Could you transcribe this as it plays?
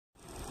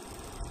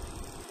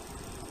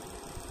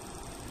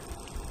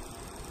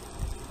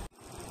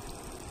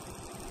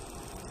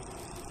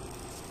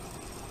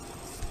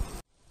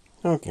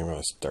Okay, we're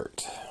going to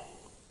start.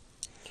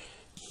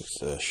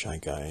 This is Shy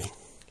Guy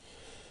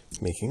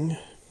making.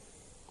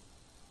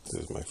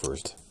 This is my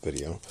first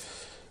video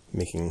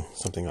making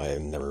something I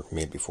have never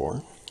made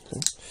before. So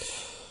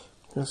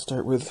I'm going to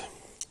start with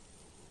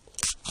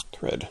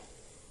thread.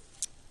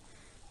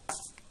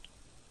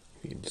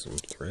 Need some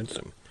thread,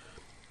 some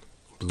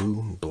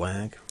blue,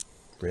 black,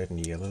 red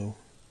and yellow,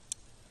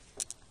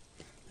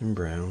 and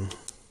brown.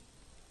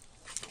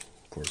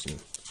 Of course, some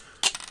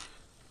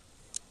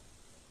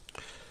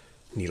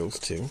needles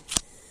too.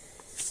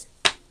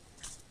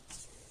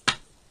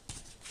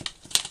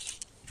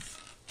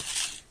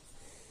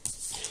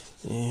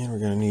 And we're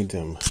going to need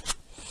some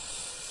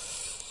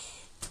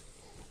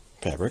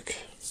fabric,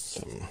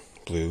 some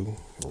blue,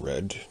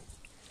 red,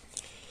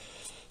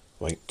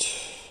 white,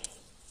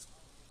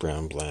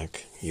 brown,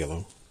 black,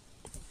 yellow,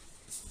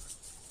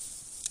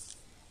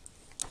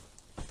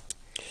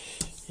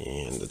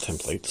 and the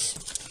templates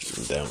you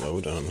can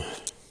download on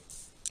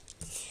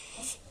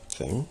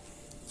thing.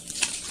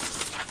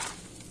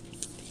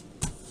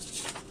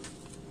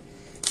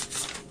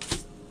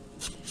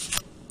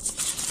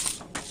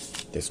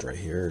 This right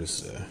here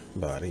is the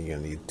body. You're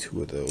going to need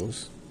 2 of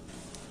those.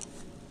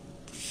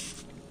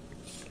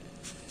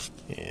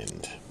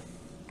 And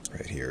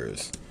right here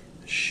is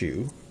a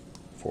shoe,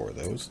 4 of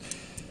those.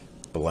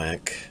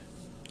 Black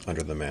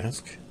under the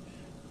mask.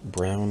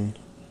 Brown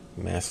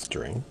mask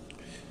string.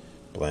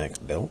 Black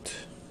belt.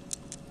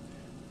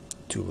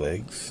 2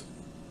 legs.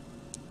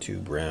 2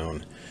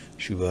 brown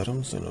shoe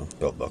bottoms and a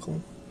belt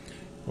buckle.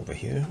 Over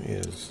here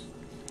is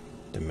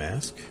the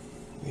mask.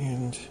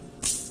 And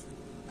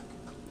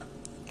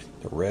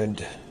the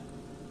red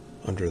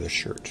under the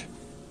shirt.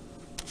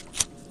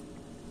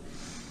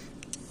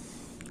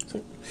 So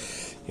you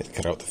have to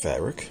cut out the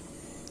fabric.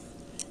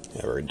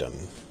 I've already done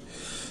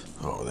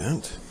all of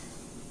that.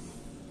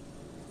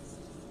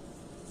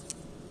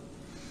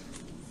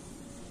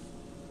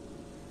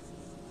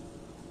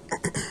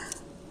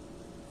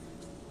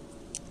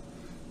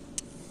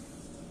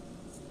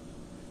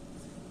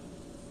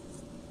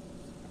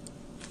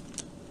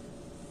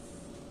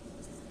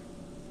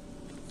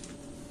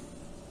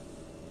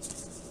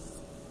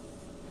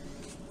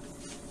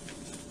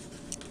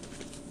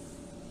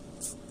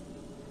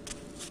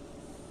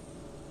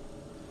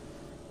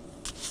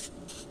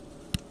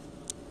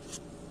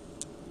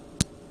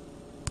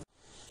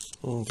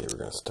 Okay, we're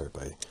going to start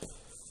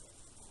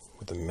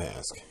with the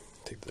mask.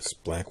 Take this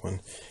black one.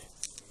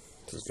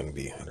 This is going to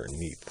be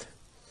underneath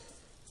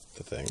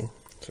the thing.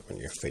 So when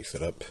you face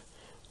it up,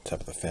 top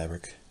of the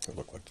fabric, it'll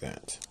look like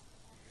that.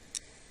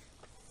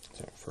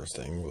 So first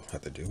thing we'll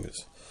have to do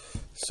is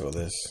sew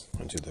this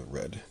onto the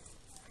red.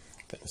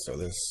 Then sew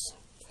this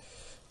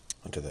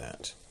onto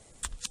that.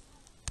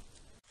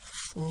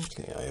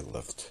 Okay, I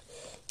left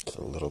just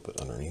a little bit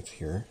underneath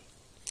here.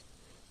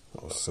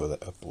 I'll sew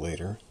that up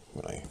later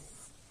when I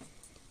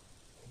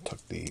tuck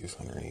these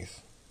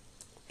underneath.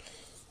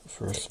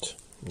 First,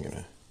 I'm going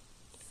to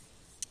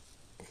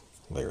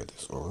layer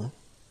this over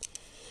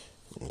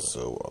and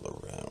sew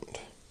all around.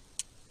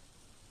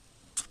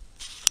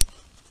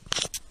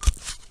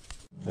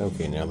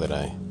 Okay, now that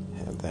I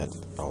have that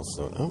all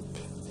sewn up,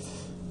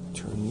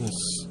 turn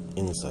this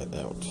inside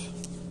out.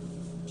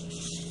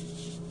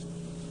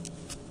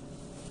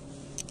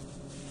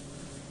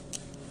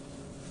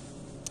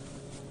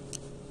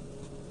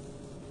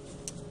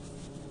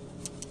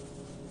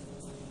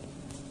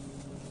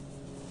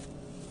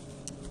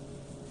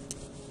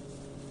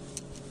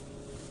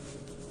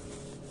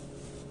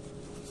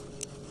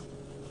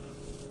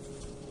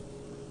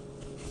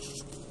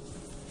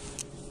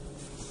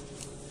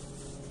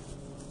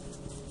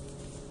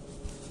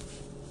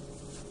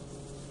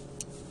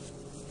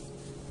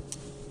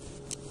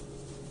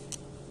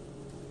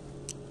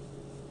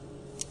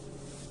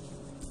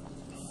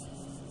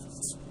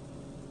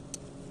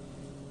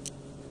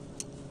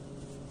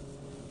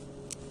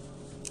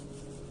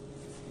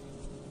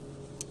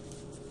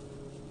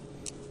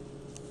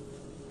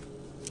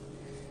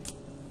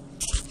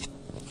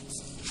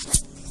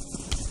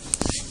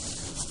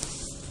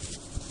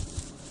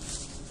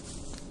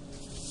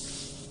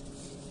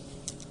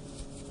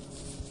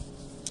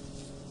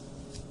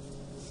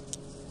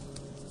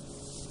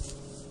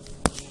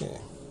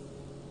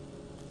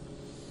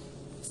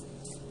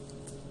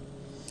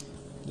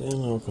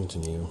 Then I'll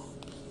continue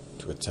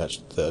to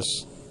attach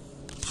this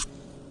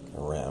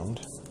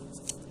around.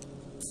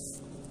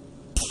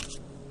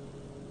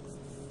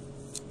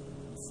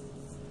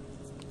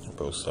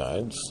 Both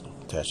sides,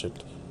 attach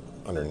it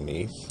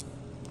underneath,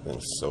 then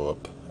sew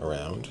up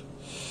around,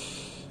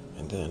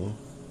 and then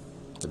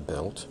the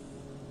belt,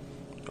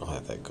 I'll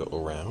have that go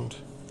around.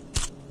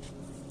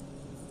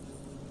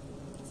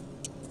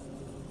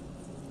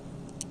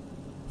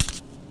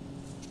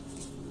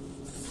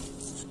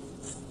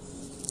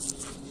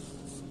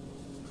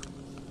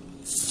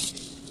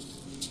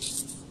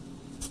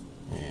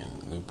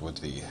 Loop with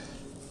the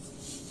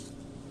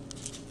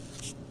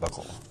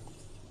buckle.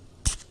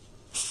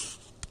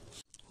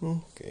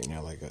 Okay,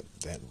 now I got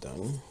that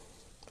done.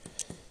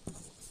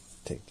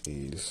 Take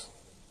these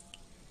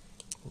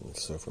And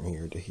so from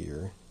here to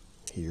here,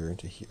 here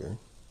to here,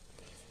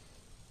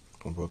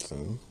 on both of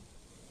them.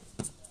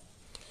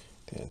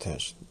 Then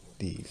attach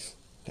these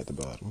at the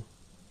bottom.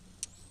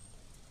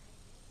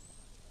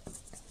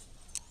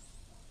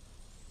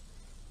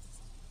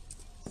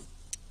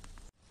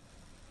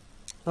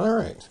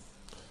 Alright,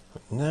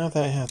 now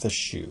that I have the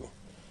shoe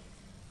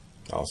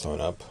all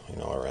sewn up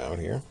and all around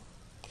here,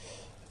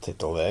 take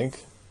the leg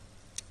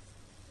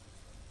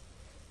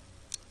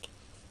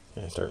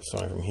and I start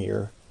sewing from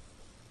here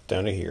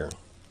down to here.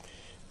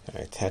 And I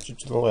attach it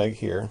to the leg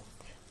here,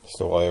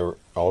 so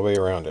all the way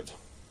around it.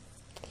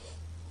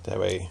 That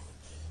way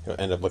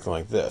it'll end up looking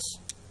like this.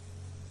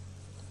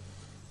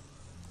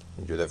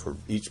 You do that for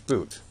each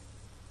boot.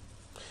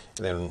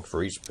 And then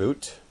for each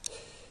boot,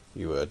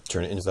 you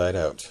turn it inside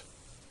out.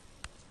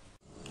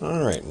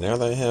 Alright, now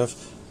that I have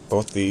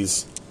both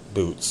these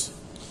boots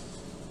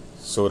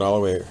sewed all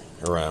the way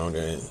around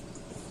and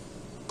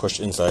pushed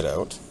inside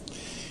out,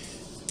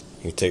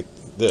 you take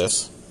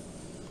this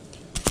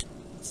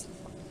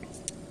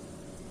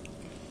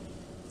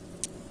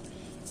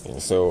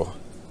and sew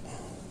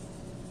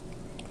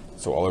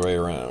all the way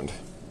around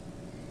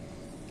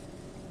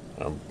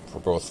for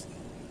both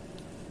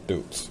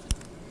boots.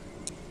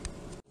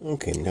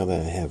 Okay, now that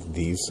I have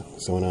these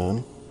sewn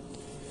on,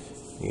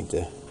 you need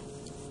to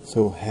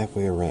sew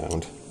halfway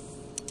around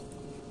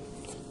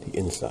the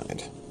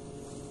inside,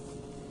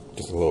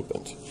 just a little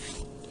bit,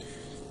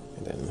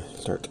 and then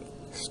start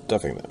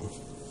stuffing them.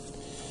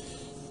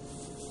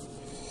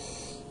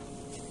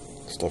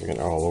 Stuffing it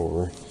all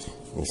over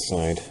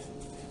inside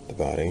the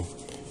body,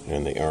 and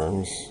in the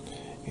arms,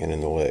 and in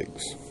the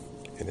legs,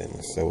 and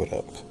then sew it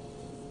up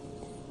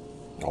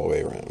all the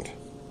way around.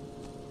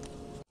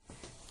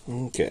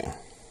 Okay,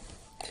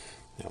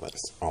 now that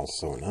it's all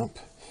sewn up,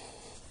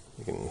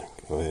 you can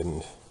go ahead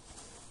and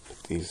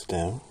put these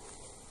down,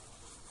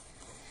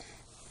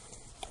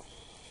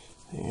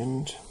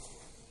 and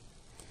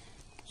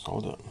it's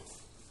all done.